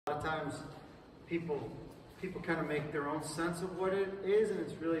A lot of times people kind of make their own sense of what it is, and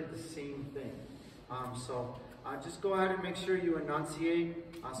it's really the same thing. So just go ahead and make sure you enunciate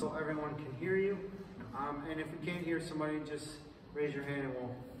so everyone can hear you. And if we can't hear somebody, just raise your hand and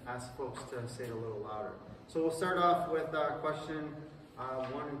we'll ask folks to say it a little louder. So we'll start off with question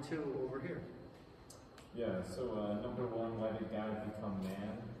 1 and 2 over here. Yeah, so number 1, why did God become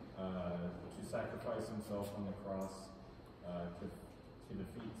man? To sacrifice himself on the cross, to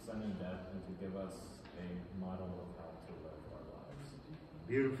defeat sin and death, and to give us a model of how to live our lives.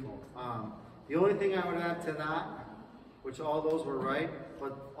 Beautiful. The only thing I would add to that, which all those were right,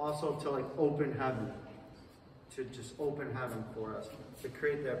 but also to like open heaven, to just open heaven for us, to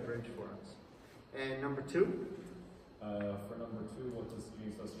create that bridge for us. And number 2? For number 2, what does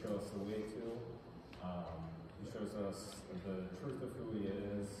Jesus show us the way to? He shows us the truth of who he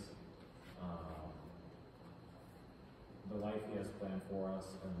is, the life he has planned for us,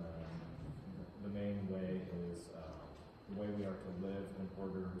 and the main way is the way we are to live in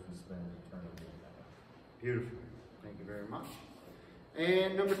order to spend eternity in heaven. Beautiful. Thank you very much.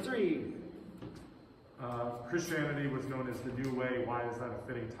 And number 3. Christianity was known as the New Way. Why is that a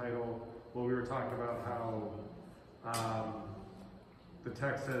fitting title? Well, we were talking about how the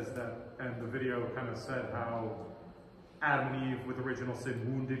text says that, and the video kind of said how Adam and Eve with original sin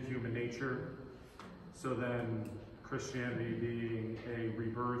wounded human nature. So then Christianity being a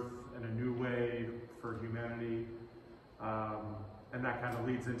rebirth and a new way for humanity. And that kind of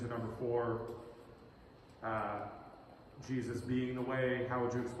leads into number 4, Jesus being the way. How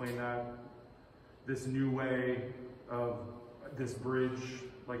would you explain that? This new way of this bridge,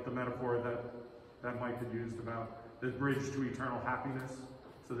 like the metaphor that Mike had used about this bridge to eternal happiness.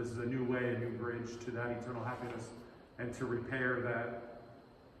 So this is a new way, a new bridge to that eternal happiness, and to repair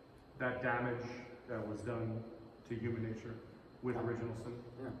that damage that was done to human nature with original sin.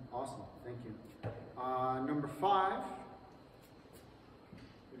 Yeah, awesome. Thank you. Number 5. What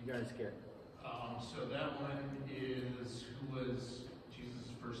do you guys get? So that one is, who was Jesus'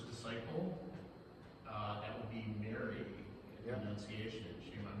 first disciple? That would be Mary, in Annunciation.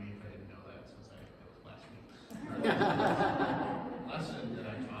 Shame on me if I didn't know that, since that was last week's lesson that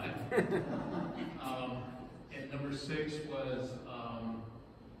I taught. And number 6 was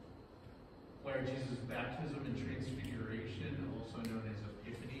where Jesus' baptism and transfiguration, also known as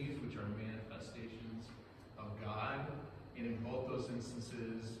epiphanies, which are manifestations of God. And in both those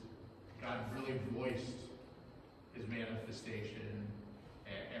instances, God really voiced his manifestation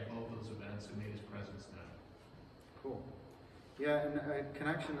at both those events and made his presence known. Cool. Yeah, and a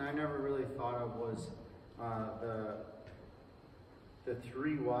connection I never really thought of was the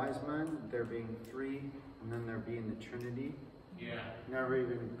 3 wise men, there being 3, and then there being the Trinity. Yeah. Never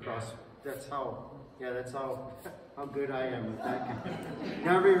even crossed. That's how good I am with that.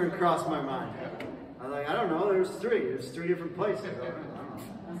 Never even crossed my mind. I was like, I don't know. There's 3. There's 3 different places. I don't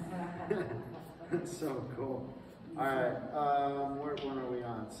know. That's so cool. All right. What one are we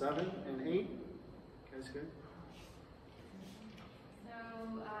on? 7 and 8. Guys, good. So,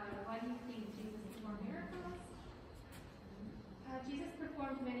 why do you think Jesus performed miracles? Jesus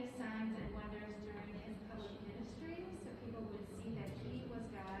performed many signs and wonders during his public ministry, so people would see that he was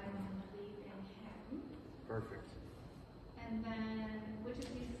God and believe in him. Perfect. And then, which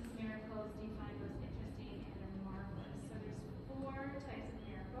of Jesus' miracles do you find most interesting and marvelous? So there's 4 types of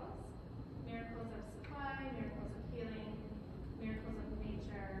miracles. Miracles of supply, miracles of healing, miracles of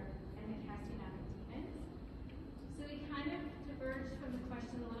nature, and the casting out of demons. So we kind of diverged from the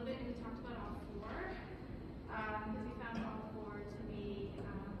question a little bit, and we talked about all 4, because we found all 4 to be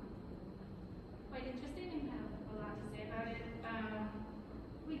quite interesting and have a lot to say about it.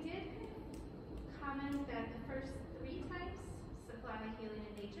 We did comment that the first 3 types, supply, healing,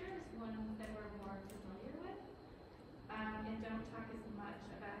 and nature, is one that we're more familiar with, and don't talk as much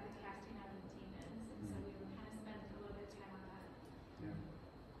about the casting out of demons, and so we kind of spent a little bit of time on that. Yeah.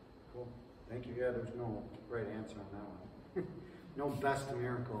 Cool. Thank you. Yeah, there's no right answer on that one. No best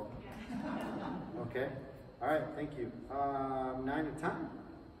miracle. Yeah. Okay. All right. Thank you. 9 and 10.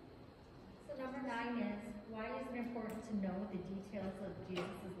 So number 9 is, why is it important to know the details of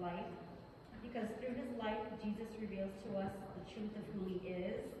Jesus' life? Because through his life, Jesus reveals to us the truth of who he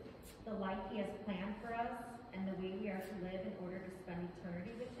is, the life he has planned for us, and the way we are to live in order to spend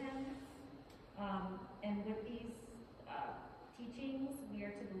eternity with him. And with these teachings, we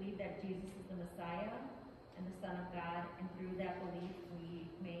are to believe that Jesus is the Messiah and the Son of God, and through that belief, we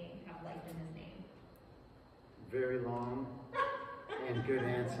may have life in his name. Very long and good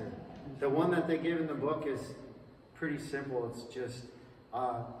answer. The one that they give in the book is pretty simple. It's just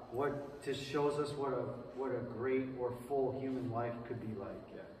what just shows us what a great or full human life could be like.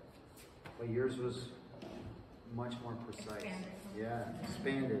 Yeah. but yours was much more precise. Expanded. Yeah,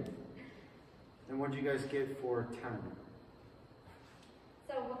 expanded. And what did you guys get for 10?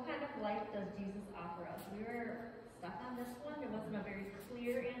 So what kind of life does Jesus offer us? We were stuck on this one. There wasn't a very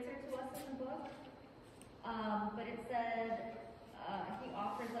clear answer to us in the book. But it said he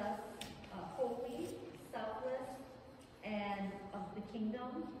offers us holy, selfless, and of the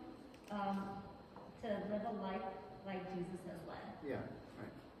kingdom to live a life like Jesus has led. Yeah,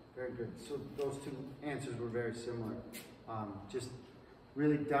 right. Very good. So those two answers were very similar. Just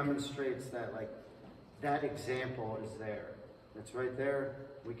really demonstrates that, like, that example is there. It's right there.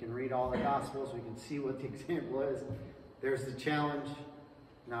 We can read all the Gospels. We can see what the example is. There's the challenge.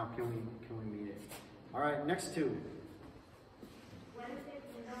 Now, can we meet it? All right, next two. What is the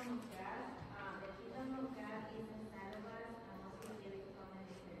kingdom of God? The kingdom of God is inside of us and also given from the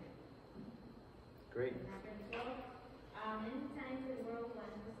Spirit. Great. Number 12. Many times the world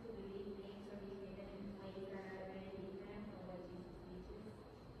wants us to believe things or behave in ways that are very different from what Jesus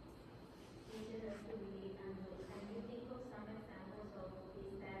teaches us to believe and do. Can you think of some examples of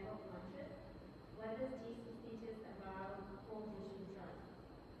this type of concept? What does Jesus teach us about whom we should trust?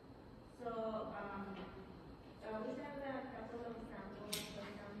 So, we have a couple of examples. For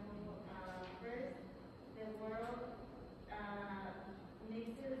example, first, the world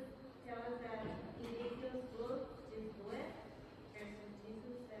makes us tell us that if it feels good, just do it. Versus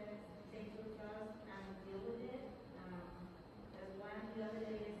Jesus says, take your trust and deal with it. That's one. The other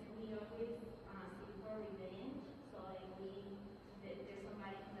is we always seek for revenge. So if there's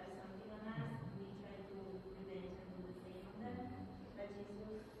somebody who does something on us, we try to revenge and do the same on them. But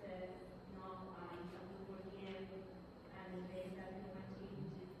Jesus says, no, you have to forgive, and if they start to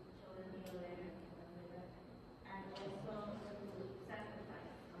continue, just show them the letter, stuff like that. And also to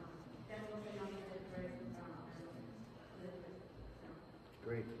sacrifice. That was another verse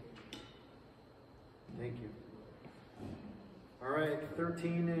Great. Thank you. All right,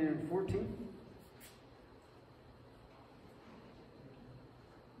 13 and 14.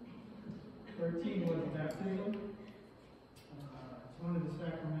 13 was baptism. It's one of the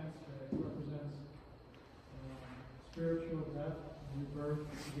sacraments that represents spiritual death, new birth,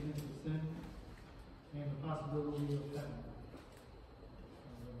 forgiveness of sin, and the possibility of heaven.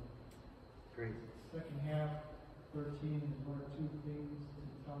 Great. Second half, 13, is one or two things that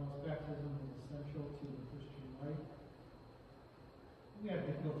tell us baptism is essential to the Christian life. We have a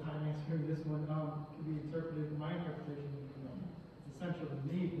difficult time answering this one. It can be interpreted, my interpretation, it's essential to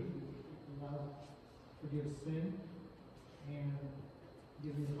me because it allows forgive sin and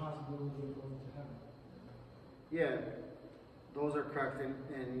give me the possibility of going to heaven. Yeah, those are correct.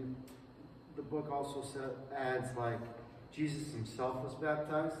 And the book also adds, like, Jesus himself was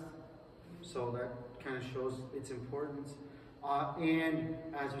baptized. So that kind of shows its importance. And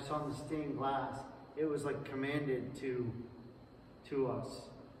as we saw in the stained glass, it was like commanded to us,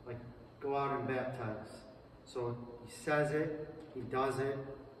 like, go out and baptize. So he says it, he does it,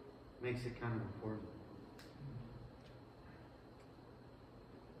 makes it kind of important.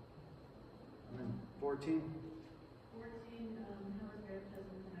 And then 14. 14, how is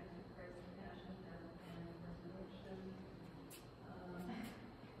baptism connected to Christ's passion, death, and resurrection?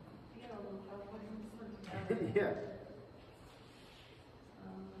 Yeah, a little how things put together. Yeah.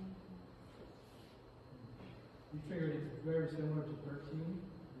 We figured it's very similar to 13.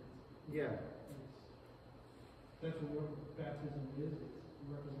 Yeah. That's what baptism is. It's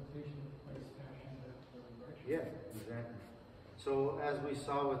a representation of Christ's passion, death, and resurrection. Yeah, exactly. So as we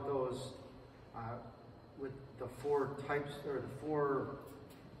saw with those, with the four types, or the four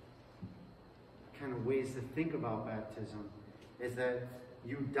kind of ways to think about baptism, is that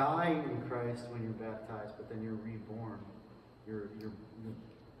you die in Christ when you're baptized, but then you're reborn. You're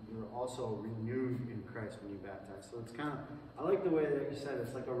also renewed in Christ when you baptize. So it's kind of, I like the way that you said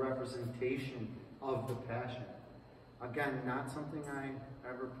it's like a representation of the passion. Again, not something I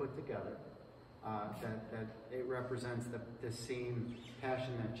ever put together. That it represents the same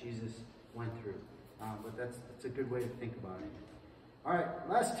passion that Jesus went through. But that's a good way to think about it. All right,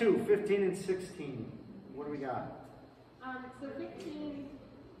 last two, 15 and 16. What do we got? So 15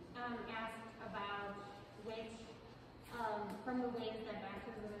 asked about which, from the ways that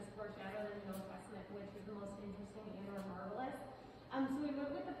baptism is foreshadowed in the Old Testament, which is the most interesting and or marvelous. So we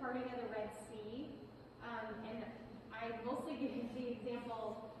went with the parting of the Red Sea, and I mostly give you the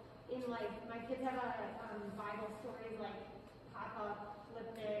example in, like, my kids have a Bible stories like pop-up,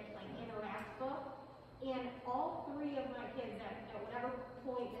 flip it, like interact book, and all three of my kids at whatever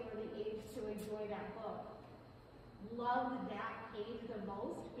point they were the age to enjoy that book loved that page the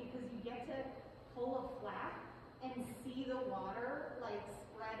most because you get to pull a flap and see the water like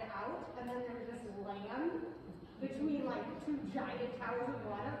spread spread out, and then there was this land between like two giant towers of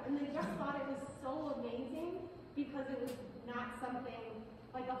water, and they just thought it was so amazing because it was not something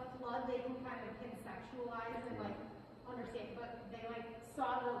like a flood they can kind of conceptualize and like understand, but they like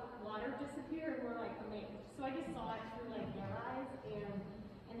saw the water disappear and were like amazed. So I just saw it through like their eyes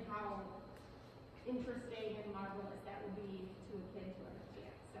and how interesting and marvelous that would be to a kid to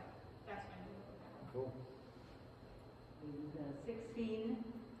understand. So that's why I do that. Cool. And 16,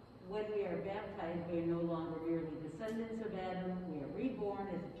 when we are baptized, we are no longer merely descendants of Adam, we are reborn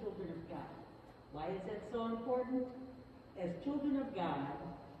as children of God. Why is that so important? As children of God,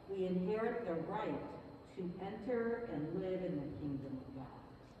 we inherit the right to enter and live in the kingdom of God.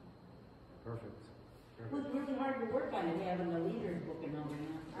 Perfect. It was really hard to work on it, having the leader's book and all that.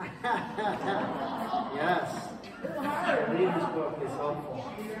 Yes. It's hard. The leader's book is helpful.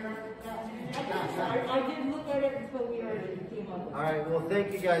 I didn't look at it until we already came up with it. All right. Well,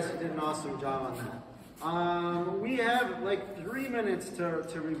 thank you guys. You did an awesome job on that. We have like 3 minutes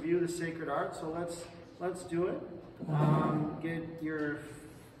to review the sacred art, so let's do it. Get your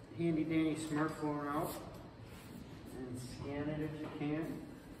handy dandy smartphone out and scan it if you can.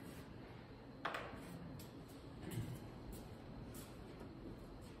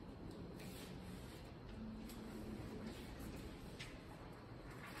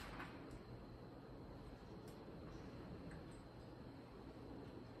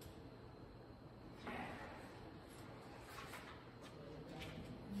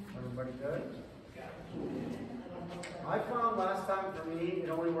 Everybody good? I found last time for me, it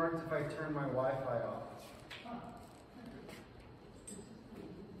only worked if I turned my Wi-Fi off.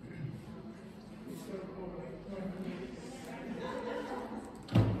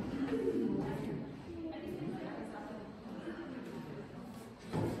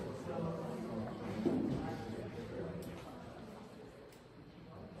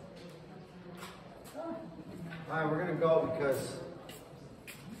 All right, we're gonna go because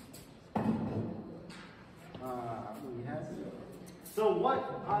we have. So what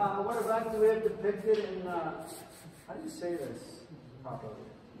event do we have depicted in? How do you say this properly?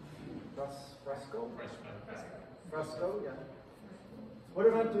 Fresco. Fresco, yeah. What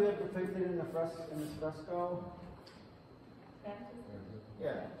event do we have depicted in this fresco? Baptism.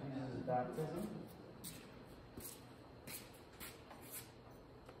 Yeah, Jesus' baptism.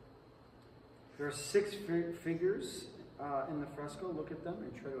 There are 6 figures in the fresco. Look at them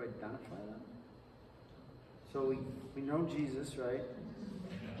and try to identify them. So we know Jesus, right?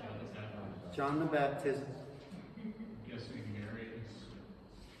 John the Baptist. I'm guessing Mary is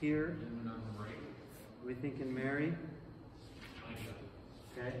Here. woman on the right. Are we thinking Mary?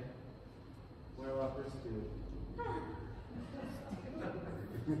 Okay. What about this dude?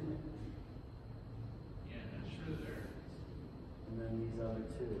 Yeah, not sure there. And then these other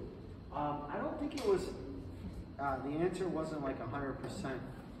 2. I don't think it was, the answer wasn't like 100%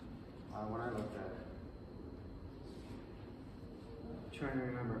 when I looked at it. I'm trying to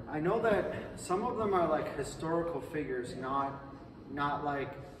remember. I know that some of them are like historical figures, not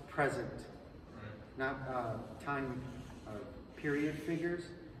like present, not time period figures,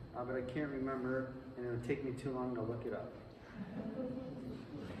 but I can't remember, and it would take me too long to look it up.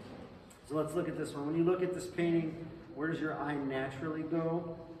 So let's look at this one. When you look at this painting, where does your eye naturally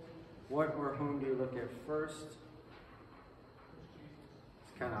go? What or whom do you look at first?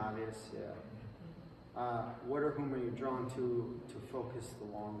 It's kind of obvious, yeah. What or whom are you drawn to focus the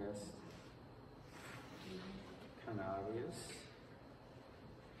longest? Kind of obvious.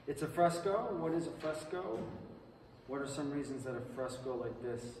 It's a fresco. What is a fresco? What are some reasons that a fresco like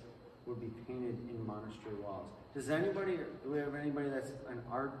this would be painted in monastery walls? Do we have anybody that's an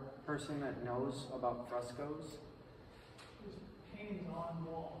art person that knows about frescoes? Paintings on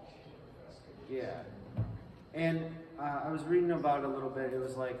walls. Yeah. And I was reading about it a little bit. It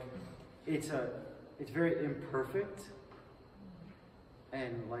was like, it's very imperfect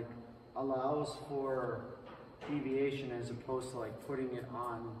and like allows for deviation as opposed to like putting it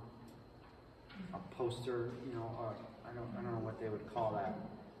on a poster, I don't know what they would call that.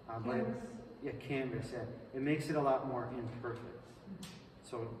 But canvas, yeah. It makes it a lot more imperfect.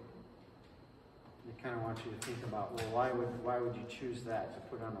 So it kind of wants you to think about, well, why would you choose that to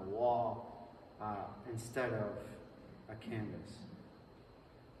put on a wall instead of a canvas?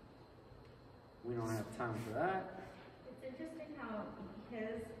 We don't have time for that. It's interesting how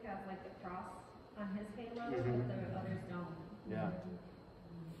his has like the cross on his halo, Mm-hmm. but the others don't. Yeah.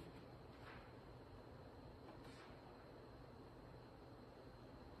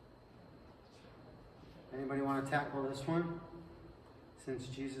 Anybody want to tackle this one? Since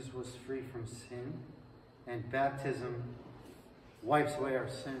Jesus was free from sin and baptism wipes away our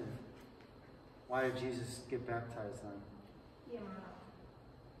sin. Why did Jesus get baptized then? Be a model.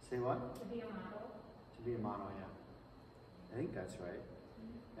 Say what? To be a model. To be a model, yeah. I think that's right.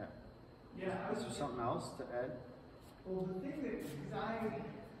 Yeah. Yeah. Is there something else to add? Well, the thing that, because I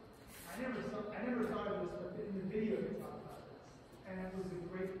never thought of this, but in the video they talk about this, and it was a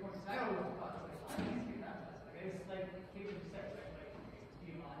great point. Because I always thought, like, why do these get baptized? Like, it's like taking sex, like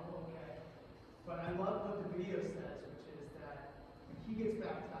be a model, okay. But I love what the video says, which is that when he gets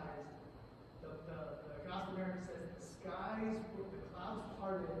baptized, the gospel narrative says the skies, the clouds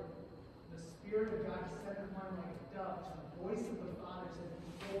parted, the Spirit of God descended upon him like a dove, and the voice of the Father said,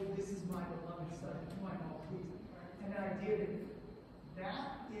 "Behold, this is my beloved Son, in whom I am well pleased." And that idea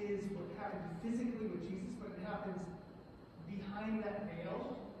that is what happens physically with Jesus, but it happens behind that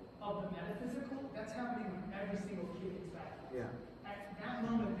veil of the metaphysical. That's happening when every single kid gets baptized. Yeah. At that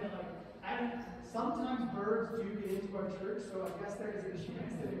moment, they're like, sometimes birds do get into our church, so I guess there is a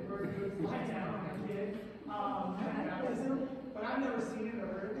chance that a bird could fly down on a kid at baptism. But I've never seen it or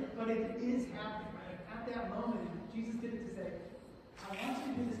heard it, but it is happening. Right? At that moment, Jesus did it to say, I want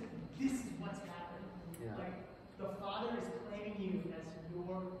you to do this. This is what's happening. Yeah. Like, the Father is claiming you as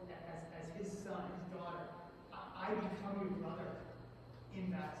his son, his daughter. I become your brother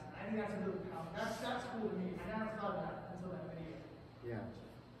in baptism. I think that's a really powerful. That's cool to me. I never thought of that until that video. Yeah.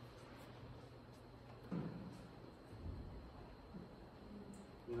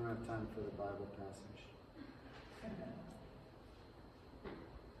 We don't have time for the Bible passage.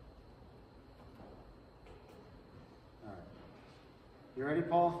 All right. You ready,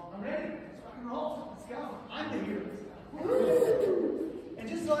 Paul? I'm ready. Let's rock and roll. Let's go. I'm the hero. Woo! And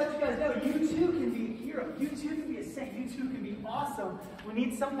just to let you guys know, you too can be a hero. You too can be a saint. You too can be awesome. We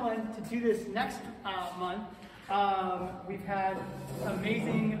need someone to do this next month. We've had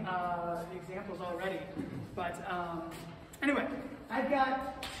amazing examples already. But anyway, I've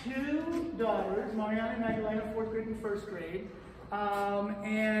got two daughters, Mariana and Magdalena, 4th grade and 1st grade.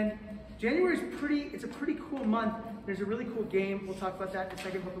 And January is it's a pretty cool month. There's a really cool game. We'll talk about that in a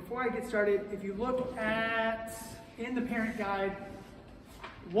second. But before I get started, if you look in the parent guide,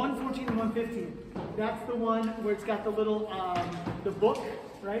 114 and 115, that's the one where it's got the little, the book,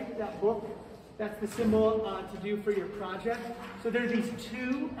 right? That book, that's the symbol to do for your project. So there are these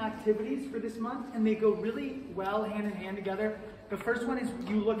two activities for this month, and they go really well hand in hand together. The first one is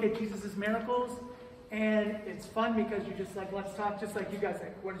you look at Jesus' miracles, and it's fun because you're just like, let's talk, just like you guys,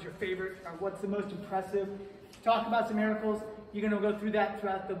 like, what is your favorite, or what's the most impressive? Talk about some miracles. You're going to go through that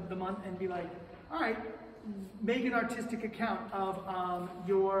throughout the month and be like, all right, make an artistic account of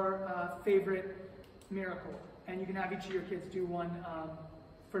your favorite miracle. And you can have each of your kids do one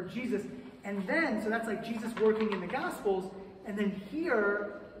for Jesus. And then, so that's like Jesus working in the Gospels. And then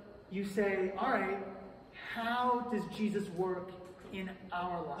here, you say, all right, how does Jesus work in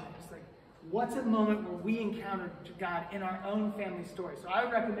our lives? Like, what's a moment where we encountered God in our own family story? So I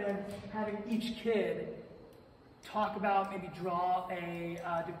would recommend having each kid talk about, maybe draw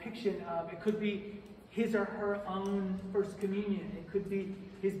a depiction of, it could be his or her own first communion. It could be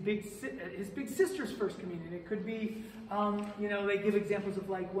his big sister's first communion. It could be, they give examples of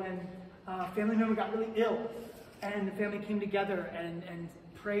like when a family member got really ill and the family came together and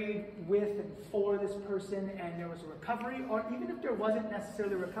prayed with and for this person, and there was a recovery, or even if there wasn't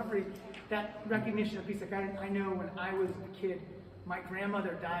necessarily a recovery, that recognition of peace. Like I know when I was a kid, my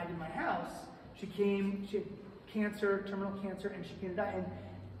grandmother died in my house. She had cancer, terminal cancer, and she came to die.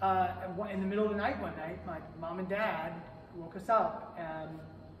 And in the middle of the night one night, my mom and dad woke us up, and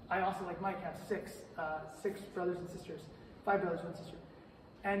I also, like Mike, have six brothers and sisters, 5 brothers, 1 sister.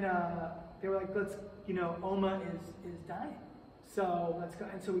 And they were like, Oma is dying. So let's go.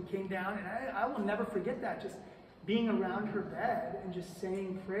 And so we came down, and I will never forget that, just being around her bed and just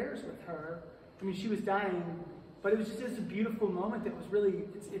saying prayers with her. I mean, she was dying, but it was just a beautiful moment that was really,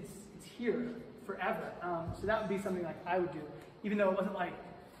 it's here forever. So that would be something like I would do, even though it wasn't like,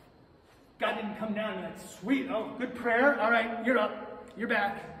 God didn't come down and like, sweet, oh, good prayer, all right, you're up, you're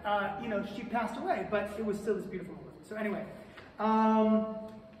back. She passed away, but it was still this beautiful moment. So anyway,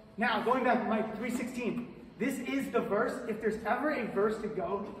 now going back to Mike 3:16. This is the verse. If there's ever a verse to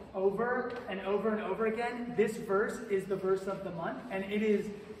go over and over and over again, this verse is the verse of the month. And it is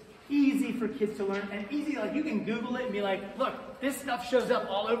easy for kids to learn. And easy, like you can Google it and be like, look, this stuff shows up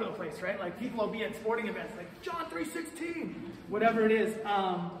all over the place, right? Like people will be at sporting events, like John 3:16, whatever it is,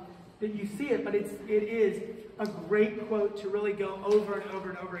 that you see it. But it is a great quote to really go over and over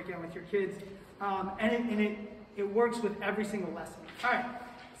and over again with your kids. And it works with every single lesson. All right.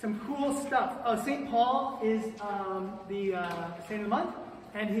 Some cool stuff. St. Paul is the saint of the month,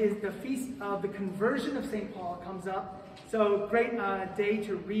 and the feast of the conversion of St. Paul comes up So great day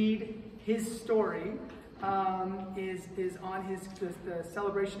to read his story is on the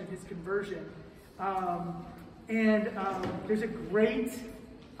celebration of his conversion. There's a great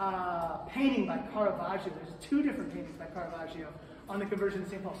painting by Caravaggio. There's 2 different paintings by Caravaggio on the conversion of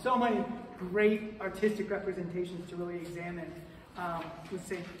St. Paul. So many great artistic representations to really examine with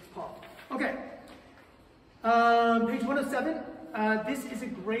St. Paul. Okay, page 107. This is a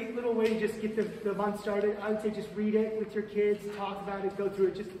great little way to just get the month started. I would say just read it with your kids, talk about it, go through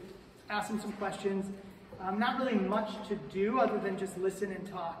it, just ask them some questions. Not really much to do other than just listen and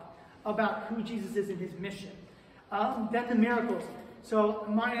talk about who Jesus is and his mission. Then the miracles. So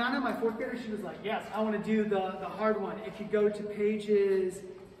Mariana, my 4th grader, she was like, yes, I want to do the hard one. If you go to pages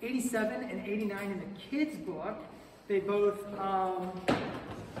 87 and 89 in the kids' book, they both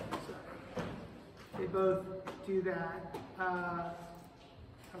do that.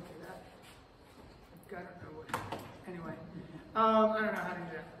 Okay, that. I don't know what. Anyway, I don't know how to do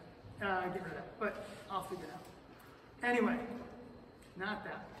that. Get rid of that, but I'll figure it out. Anyway, not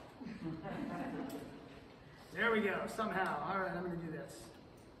that. There we go, somehow. All right, I'm going to do this.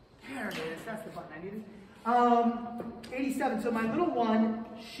 There it is. That's the button I needed. 87. So my little one,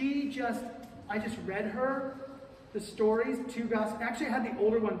 I just read her the stories, 2 gospels. Actually, I had the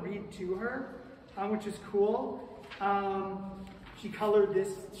older one read to her, which is cool. She colored this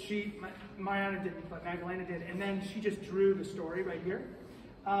sheet. Mariana didn't, but Magdalena did. And then she just drew the story right here.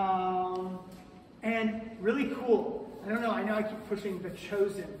 And really cool. I don't know, I know I keep pushing The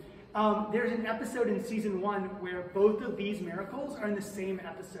Chosen. There's an episode in season 1 where both of these miracles are in the same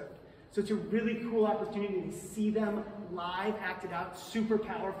episode. So it's a really cool opportunity to see them live, acted out, super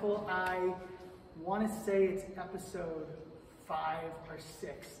powerful. I want to say it's episode 5 or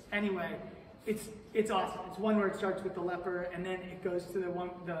 6. Anyway, it's awesome. It's one where it starts with the leper, and then it goes to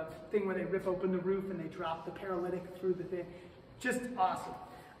the thing where they rip open the roof and they drop the paralytic through the thing. Just awesome.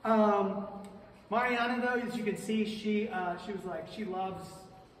 Mariana, though, as you can see, she was like, she loves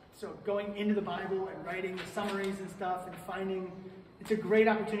going into the Bible and writing the summaries and stuff and finding. It's a great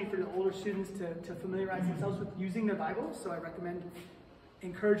opportunity for the older students to familiarize themselves with using their Bible. So I recommend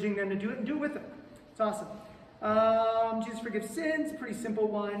encouraging them to do it and do it with them. It's awesome. Jesus forgives sins, pretty simple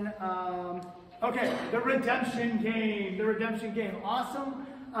one. Okay, the redemption game. The redemption game. Awesome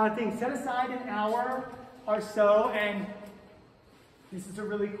thing. Set aside an hour or so, and this is a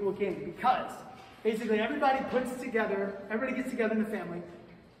really cool game because basically everybody gets together in the family,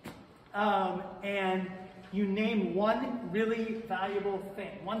 and you name one really valuable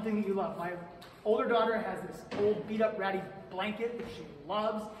thing, one thing that you love. My older daughter has this old beat-up ratty blanket that she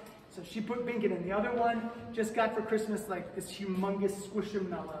loves, so she put Binkin in. The other one just got for Christmas like this humongous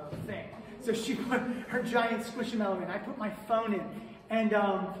Squishamallow thing. So she put her giant Squishamallow in. I put my phone in. And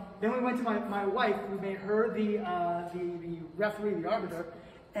then we went to my wife, who made her the referee, the arbiter,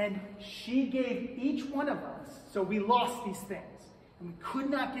 and she gave each one of us, so we lost these things, and we could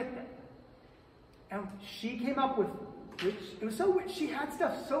not get them. And she came up with, she had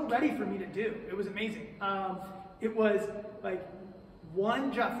stuff so ready for me to do. It was amazing. It was like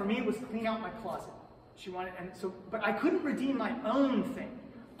one job, for me it was clean out my closet. But I couldn't redeem my own thing.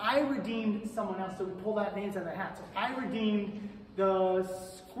 I redeemed someone else, so we pulled out names out of the hat. So I redeemed the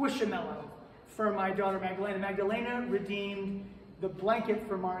Squishamallow for my daughter Magdalena. Magdalena redeemed the blanket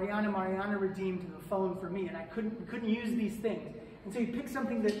for Mariana. Mariana redeemed the phone for me, and we couldn't use these things. And so you pick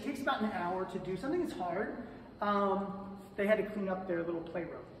something that takes about an hour to do. Something that's hard. They had to clean up their little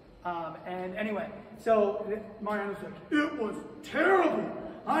playroom. And anyway, so Mariana was like, "It was terrible.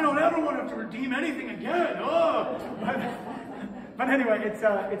 I don't ever want to have to redeem anything again." Oh. But anyway, it's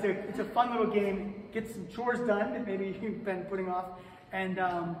a fun little game. Get some chores done that maybe you've been putting off, and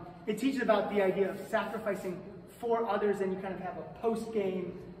it teaches about the idea of sacrificing for others, and you kind of have a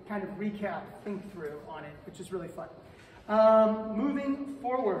post-game kind of recap, think through on it, which is really fun. Moving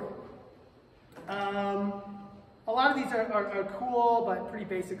forward, a lot of these are cool, but pretty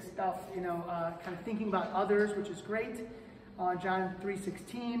basic stuff. Kind of thinking about others, which is great. John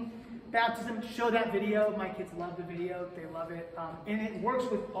 3:16. Baptism, show that video. My kids love the video. They love it. And it works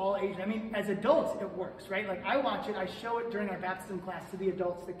with all ages. I mean, as adults, it works, right? Like, I watch it. I show it during our baptism class to the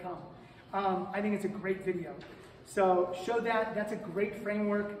adults that come. I think it's a great video. So show that. That's a great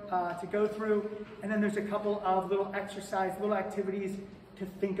framework to go through. And then there's a couple of little exercise, little activities to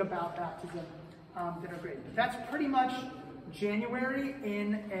think about baptism that are great. But that's pretty much January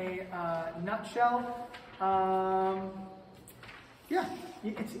in a nutshell. Yeah,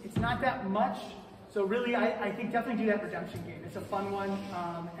 it's not that much. So really, I think definitely do that redemption game. It's a fun one,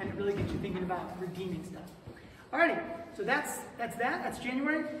 and it really gets you thinking about redeeming stuff. Alrighty, so So that's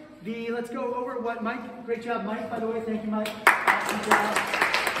January. Let's go over what Mike, great job, Mike, by the way. Thank you, Mike. Awesome job.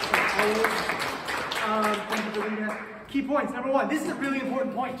 Thank you for reading that. Key points. Number one, this is a really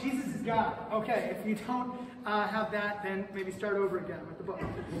important point. Jesus is God. Okay, if you don't have that, then maybe start over again with the book.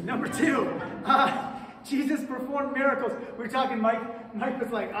 Number two, Jesus performed miracles. We were talking, Mike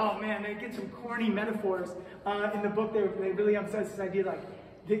was like, oh man, they get some corny metaphors in the book. They really emphasize this idea like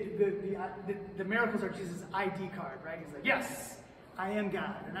the miracles are Jesus' ID card, right? He's like, yes, I am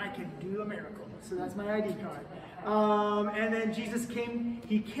God and I can do a miracle. So that's my ID card. And then Jesus came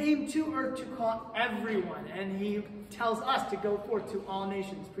to earth to call everyone, and he tells us to go forth to all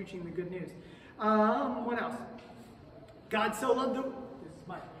nations preaching the good news. What else? God so loved the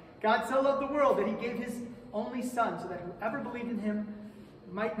world that he gave his only son so that whoever believed in him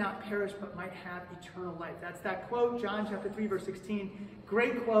might not perish but might have eternal life. That's that quote, John chapter 3, verse 16.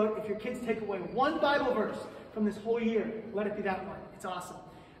 Great quote. If your kids take away one Bible verse from this whole year, let it be that one. It's awesome.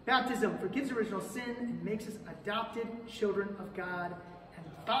 Baptism forgives original sin and makes us adopted children of God. And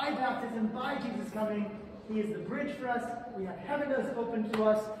by baptism, by Jesus coming, he is the bridge for us. We have heaven is open to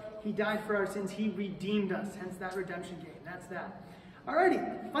us. He died for our sins. He redeemed us. Hence that redemption game. That's that.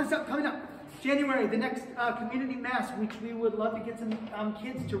 Alrighty, fun stuff coming up. January, the next community mass, which we would love to get some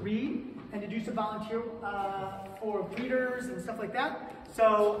kids to read and to do some volunteer for readers and stuff like that.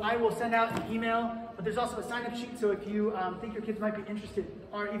 So I will send out an email, but there's also a sign-up sheet. So if you think your kids might be interested,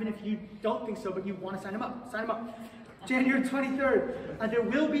 or even if you don't think so, but you want to sign them up, sign them up. January 23rd, there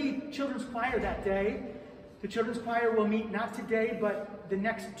will be children's choir that day. The children's choir will meet not today, but the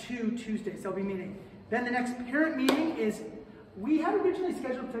next 2 Tuesdays they'll be meeting. Then the next parent meeting is, we had originally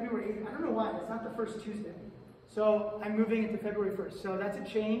scheduled February 8th. I don't know why, it's not the first Tuesday. So I'm moving it to February 1st. So that's a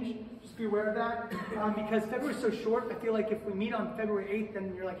change, just be aware of that. Because February is so short, I feel like if we meet on February 8th,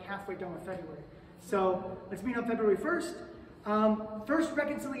 then you're like halfway done with February. So let's meet on February 1st. First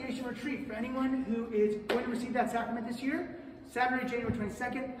reconciliation retreat for anyone who is going to receive that sacrament this year. Saturday, January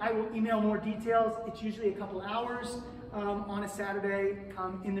 22nd. I will email more details. It's usually a couple hours on a Saturday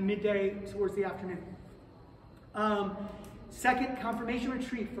in the midday towards the afternoon. Second, confirmation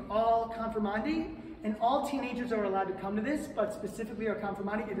retreat for all confirmandi, and all teenagers are allowed to come to this, but specifically our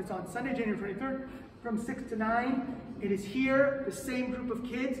confirmandi. It is on Sunday, January 23rd from 6 to 9. It is here. The same group of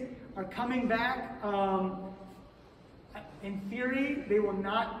kids are coming back. In theory, they will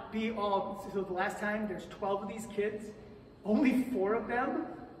not be all, so the last time there's 12 of these kids, only 4 of them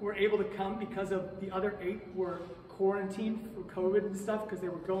were able to come because of the other 8 were quarantined for COVID and stuff because they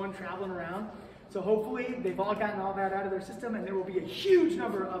were traveling around. So hopefully they've all gotten all that out of their system, and there will be a huge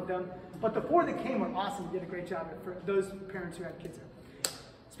number of them. But the 4 that came were awesome. You did a great job for those parents who had kids there.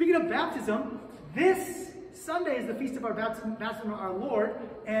 Speaking of baptism, this Sunday is the feast of our baptism of our Lord,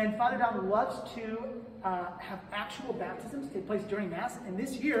 and Father Don loves to have actual baptisms take place during Mass. And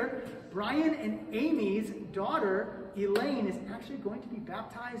this year, Brian and Amy's daughter, Elaine, is actually going to be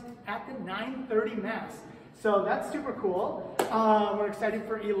baptized at the 9:30 Mass. So that's super cool. We're excited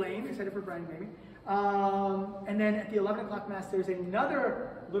for Elaine, excited for Brian and Amy. And then at the 11 o'clock Mass, there's another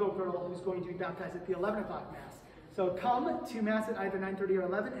little girl who's going to be baptized at the 11 o'clock Mass. So come to Mass at either 9:30 or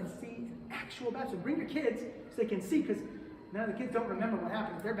 11 and see an actual baptism. Bring your kids so they can see, because none of the kids don't remember what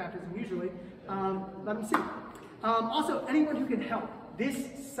happened at their baptism usually. Let them see. Also, anyone who can help,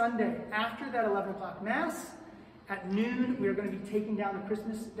 this Sunday after that 11 o'clock Mass, at noon, we are going to be taking down the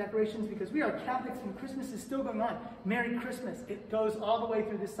Christmas decorations because we are Catholics and Christmas is still going on. Merry Christmas. It goes all the way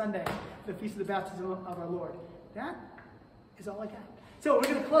through this Sunday, the Feast of the Baptism of our Lord. That is all I got. So we're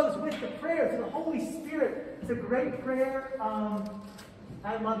going to close with the prayer to the Holy Spirit. It's a great prayer.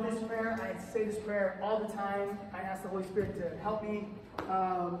 I love this prayer. I say this prayer all the time. I ask the Holy Spirit to help me.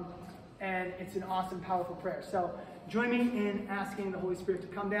 And it's an awesome, powerful prayer. So join me in asking the Holy Spirit to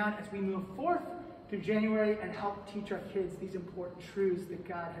come down as we move forth through January and help teach our kids these important truths that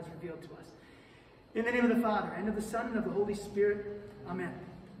God has revealed to us. In the name of the Father, and of the Son, and of the Holy Spirit. Amen.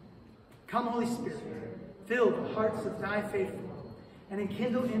 Come, Holy Spirit, fill the hearts of thy faithful, and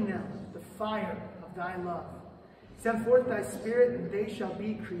enkindle in them the fire of thy love. Send forth thy Spirit, and they shall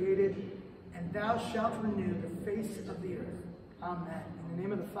be created, and thou shalt renew the face of the earth. Amen. In the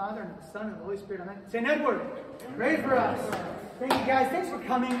name of the Father, and of the Son, and of the Holy Spirit. Amen. St. Edward, pray for us. Thank you, guys. Thanks for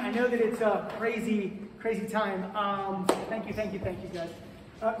coming. I know that it's a crazy, crazy time. Thank you, guys.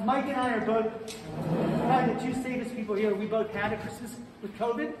 Mike and I are both probably the 2 safest people here. We both had a Christmas with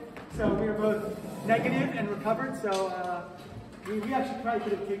COVID, so we are both negative and recovered. So we actually probably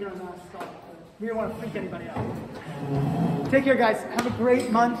could have taken our masks off. We don't want to freak anybody out. Take care, guys. Have a great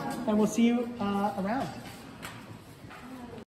month, and we'll see you around.